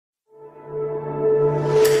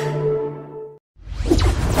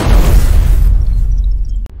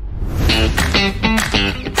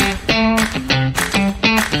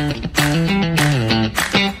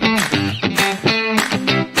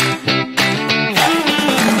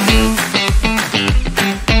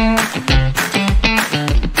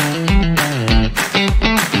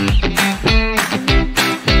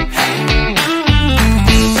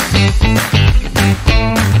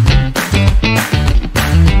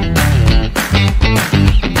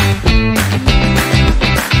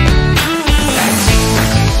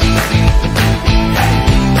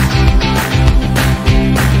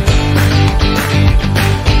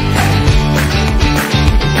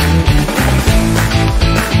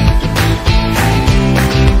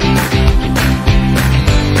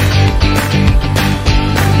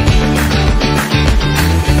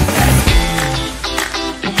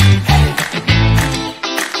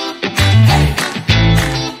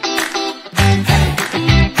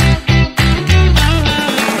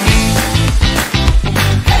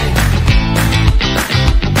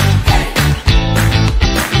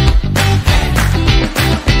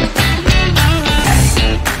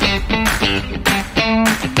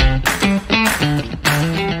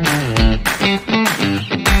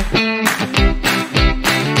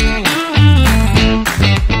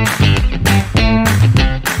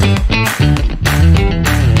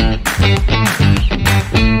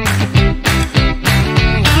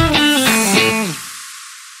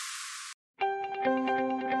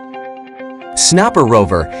Snapper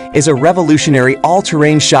Rover is a revolutionary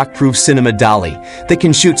all-terrain shockproof cinema dolly that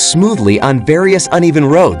can shoot smoothly on various uneven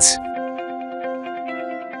roads.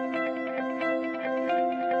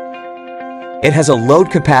 It has a load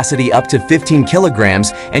capacity up to 15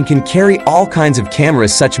 kilograms and can carry all kinds of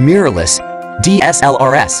cameras such mirrorless,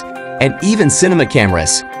 DSLRs, and even cinema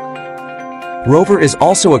cameras. Rover is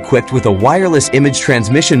also equipped with a wireless image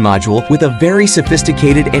transmission module with a very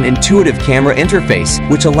sophisticated and intuitive camera interface,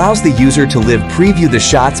 which allows the user to preview the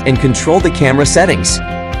shots and control the camera settings.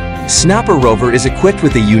 Snapper Rover is equipped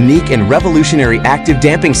with a unique and revolutionary active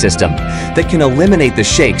damping system that can eliminate the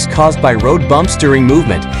shakes caused by road bumps during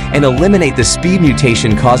movement and eliminate the speed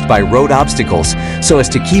mutation caused by road obstacles so as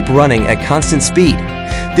to keep running at constant speed.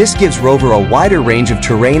 This gives Rover a wider range of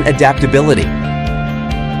terrain adaptability.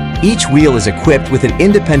 Each wheel is equipped with an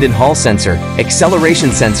independent hall sensor,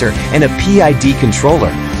 acceleration sensor, and a PID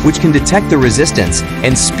controller, which can detect the resistance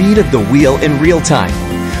and speed of the wheel in real time.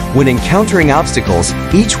 When encountering obstacles,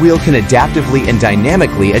 each wheel can adaptively and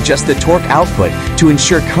dynamically adjust the torque output to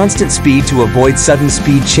ensure constant speed to avoid sudden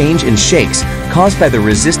speed change and shakes caused by the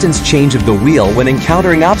resistance change of the wheel when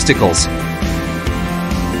encountering obstacles.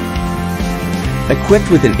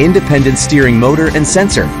 Equipped with an independent steering motor and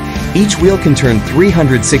sensor, each wheel can turn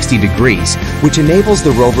 360 degrees, which enables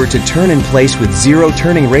the Rover to turn in place with zero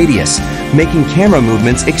turning radius, making camera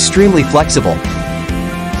movements extremely flexible.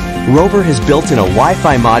 Rover has built in a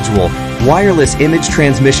Wi-Fi module, wireless image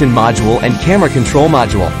transmission module, and camera control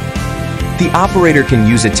module. The operator can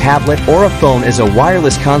use a tablet or a phone as a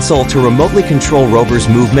wireless console to remotely control Rover's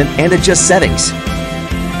movement and adjust settings.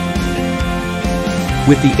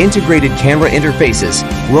 With the integrated camera interfaces,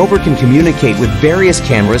 Rover can communicate with various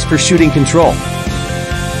cameras for shooting control.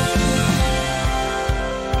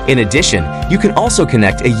 In addition, you can also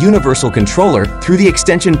connect a universal controller through the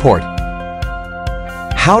extension port.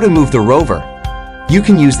 How to move the Rover? You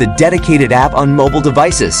can use the dedicated app on mobile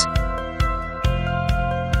devices.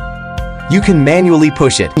 You can manually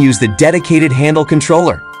push it and use the dedicated handle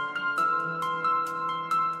controller.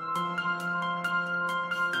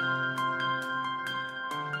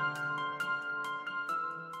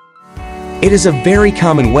 It is a very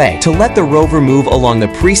common way to let the Rover move along the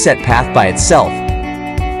preset path by itself.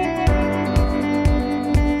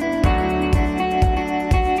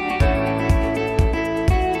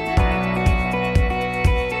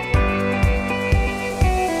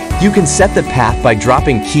 You can set the path by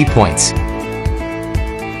dropping key points.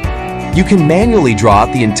 You can manually draw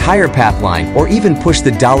out the entire path line or even push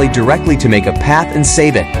the dolly directly to make a path and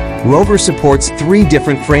save it. Rover supports 3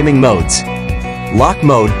 different framing modes: lock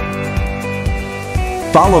mode,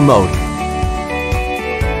 follow mode,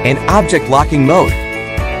 and object locking mode.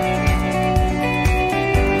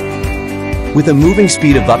 With a moving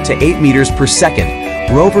speed of up to 8 meters per second,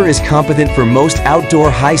 Rover is competent for most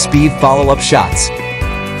outdoor high-speed follow-up shots.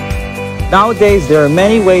 Nowadays, there are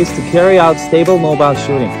many ways to carry out stable mobile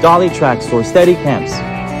shooting: dolly tracks or steady cams.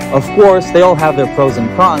 Of course, they all have their pros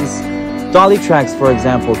and cons. Dolly tracks, for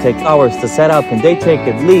example, take hours to set up and they take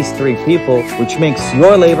at least 3 people, which makes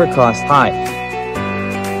your labor cost high.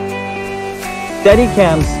 Steady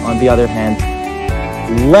cams, on the other hand,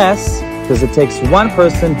 less, because it takes 1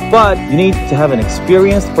 person, but you need to have an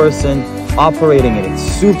experienced person operating it. It's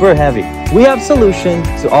super heavy. We have solution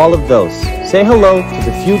to all of those. Say hello to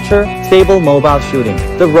the future stable mobile shooting,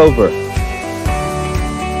 the Rover.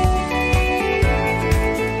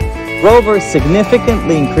 Rover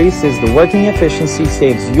significantly increases the working efficiency,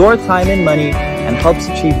 saves your time and money, and helps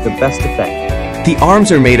achieve the best effect. The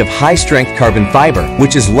arms are made of high-strength carbon fiber,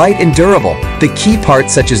 which is light and durable. The key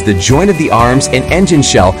parts such as the joint of the arms and engine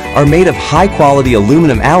shell are made of high-quality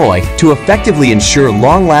aluminum alloy to effectively ensure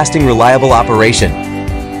long-lasting, reliable operation.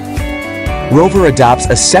 Rover adopts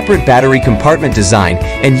a separate battery compartment design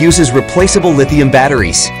and uses replaceable lithium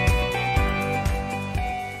batteries.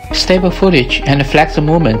 Stable footage and flexible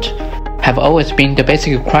movement have always been the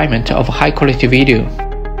basic requirement of high-quality video.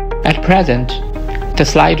 At present, the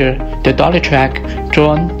slider, the dolly track,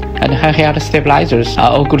 drone, and handheld stabilizers are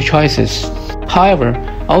all good choices. However,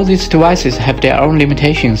 all these devices have their own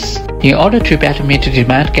limitations. In order to better meet the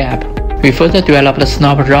demand gap, we further developed the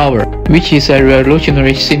Snapper Rover, which is a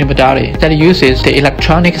revolutionary cinema dolly that uses the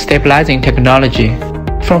electronic stabilizing technology.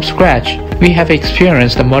 From scratch, we have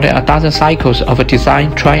experienced more than a dozen cycles of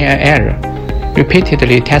design, try and error,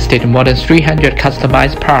 repeatedly tested more than 300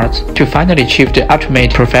 customized parts to finally achieve the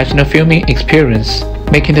ultimate professional filming experience,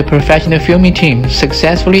 making the professional filming team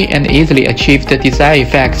successfully and easily achieve the desired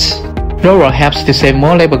effects. Rover helps to save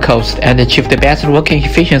more labor costs and achieve the best working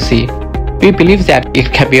efficiency. We believe that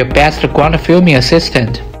it can be a best ground filming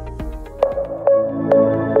assistant.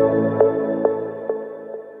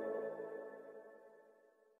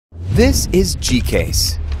 This is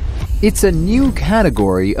G-Case. It's a new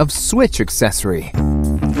category of Switch accessory.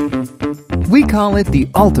 We call it the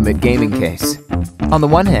ultimate gaming case. On the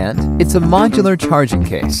one hand, it's a modular charging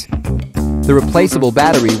case. The replaceable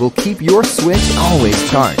battery will keep your Switch always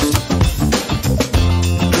charged.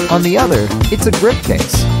 On the other, it's a grip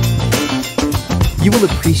case. You will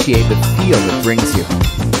appreciate the feel it brings you.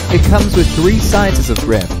 It comes with 3 sizes of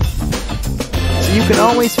grip, so you can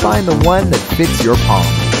always find the one that fits your palm.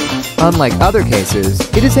 Unlike other cases,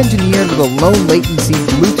 it is engineered with a low-latency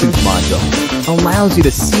Bluetooth module. Allows you to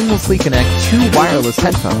seamlessly connect 2 wireless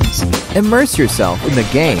headphones. Immerse yourself in the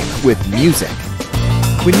game with music.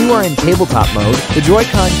 When you are in tabletop mode, the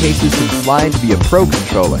Joy-Con cases can slide to be a Pro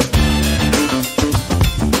controller.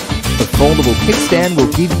 The foldable kickstand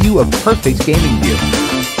will give you a perfect gaming view.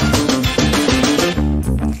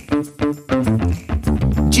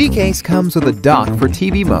 G-Case comes with a dock for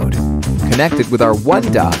TV mode. Connect it with our One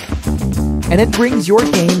dock, and it brings your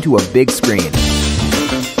game to a big screen.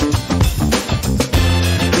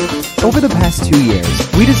 Over the past 2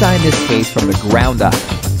 years, we designed this case from the ground up.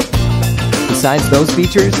 Besides those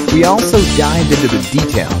features, we also dived into the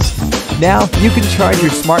details. Now, you can charge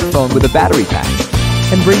your smartphone with a battery pack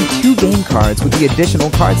and bring 2 game cards with the additional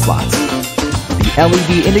card slots. The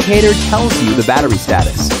LED indicator tells you the battery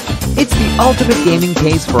status. It's the ultimate gaming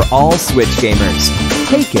case for all Switch gamers.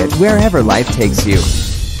 Take it wherever life takes you.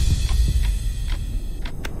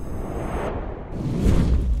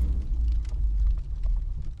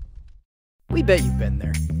 We bet you've been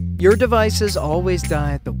there. Your devices always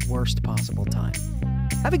die at the worst possible time.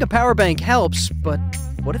 Having a power bank helps, but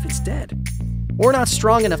what if it's dead? Or not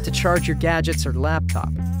strong enough to charge your gadgets or laptop?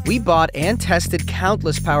 We bought and tested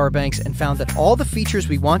countless power banks and found that all the features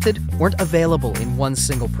we wanted weren't available in one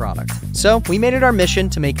single product. So we made it our mission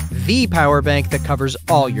to make the power bank that covers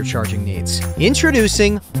all your charging needs.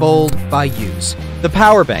 Introducing Bold by Use, the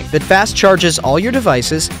power bank that fast charges all your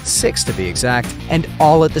devices, 6 to be exact, and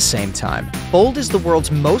all at the same time. Bold is the world's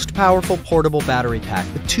most powerful portable battery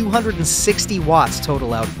pack with 260 watts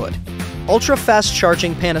total output. Ultra-fast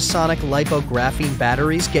charging Panasonic LiPo Graphene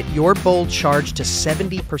batteries get your Bold charged to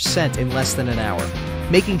 70% in less than an hour,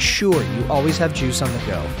 making sure you always have juice on the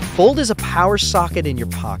go. Bold is a power socket in your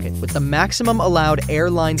pocket with the maximum allowed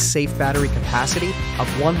airline-safe battery capacity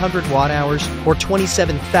of 100 watt-hours or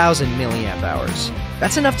 27,000 milliamp hours.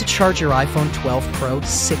 That's enough to charge your iPhone 12 Pro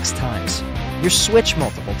 6 times, your Switch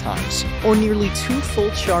multiple times, or nearly 2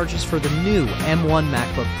 full charges for the new M1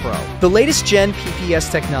 MacBook Pro. The latest gen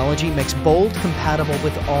PPS technology makes Bold compatible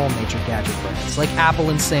with all major gadget brands like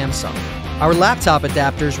Apple and Samsung. Our laptop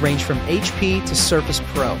adapters range from HP to Surface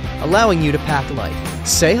Pro, allowing you to pack light.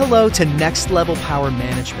 Say hello to next-level power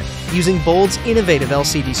management using Bold's innovative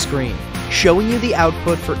LCD screen, showing you the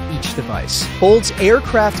output for each device. Bold's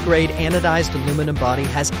aircraft-grade anodized aluminum body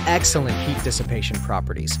has excellent heat dissipation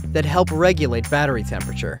properties that help regulate battery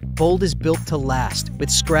temperature. Bold is built to last with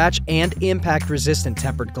scratch and impact-resistant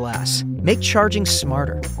tempered glass. Make charging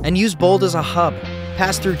smarter and use Bold as a hub.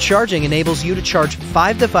 Pass-through charging enables you to charge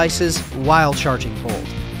 5 devices while charging Bold.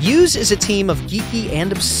 Use is a team of geeky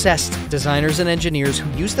and obsessed designers and engineers who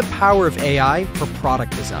use the power of AI for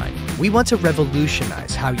product design. We want to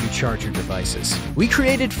revolutionize how you charge your devices. We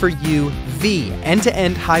created for you the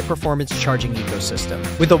end-to-end high-performance charging ecosystem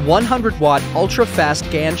with a 100-watt ultra-fast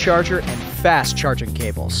GAN charger and fast charging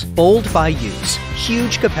cables. Bold by Use,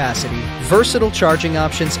 huge capacity, versatile charging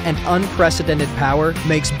options, and unprecedented power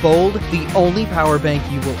makes Bold the only power bank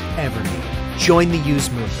you will ever need. Join the Use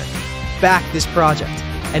movement. Back this project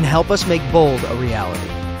and help us make Bold a reality.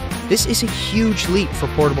 This is a huge leap for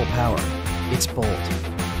portable power. It's Bold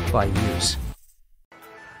by Use.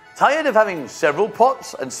 Tired of having several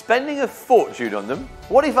pots and spending a fortune on them?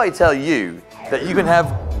 What if I tell you that you can have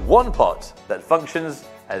one pot that functions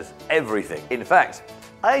as everything? In fact,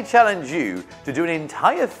 I challenge you to do an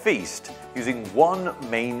entire feast using one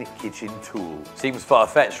main kitchen tool. Seems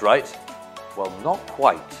far-fetched, right? Well, not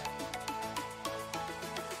quite.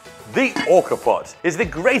 The Orca pot is the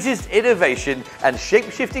greatest innovation and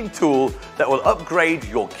shape-shifting tool that will upgrade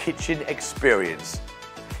your kitchen experience.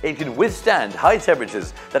 It can withstand high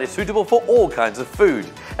temperatures that is suitable for all kinds of food,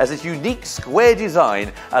 as its unique square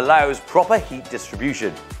design allows proper heat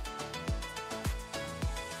distribution.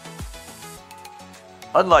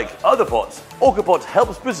 Unlike other pots, Orca pot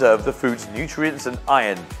helps preserve the food's nutrients and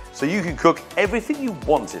iron, so you can cook everything you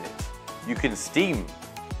want in it. You can steam,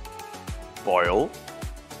 boil,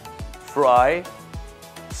 fry,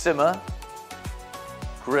 simmer,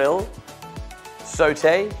 grill,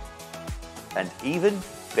 saute, and even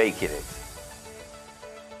bake in it.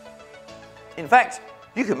 In fact,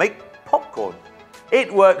 you can make popcorn.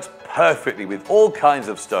 It works perfectly with all kinds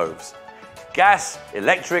of stoves: gas,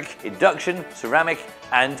 electric, induction, ceramic,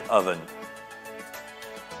 and oven.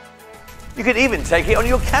 You can even take it on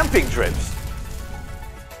your camping trips.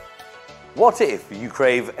 What if you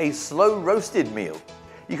crave a slow roasted meal?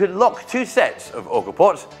 You can lock 2 sets of Orca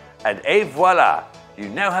pots and et voila! You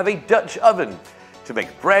now have a Dutch oven to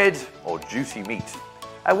make bread or juicy meat.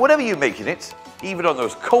 And whatever you make in it, even on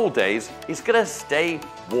those cold days, it's gonna stay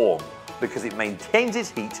warm because it maintains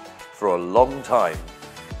its heat for a long time.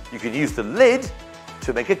 You can use the lid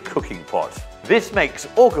to make a cooking pot. This makes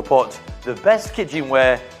Orca pot the best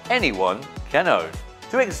kitchenware anyone can own.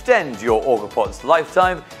 To extend your Orca pot's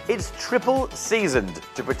lifetime, it's triple seasoned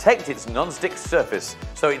to protect its non-stick surface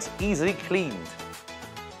so it's easily cleaned.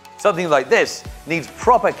 Something like this needs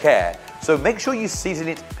proper care, so make sure you season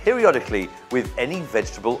it periodically with any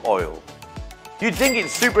vegetable oil. You'd think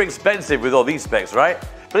it's super expensive with all these specs, right?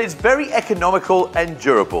 But it's very economical and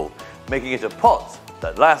durable, making it a pot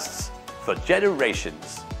that lasts for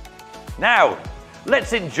generations. Now,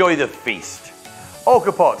 let's enjoy the feast.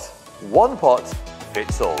 Orca pot, one pot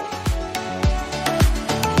fits all.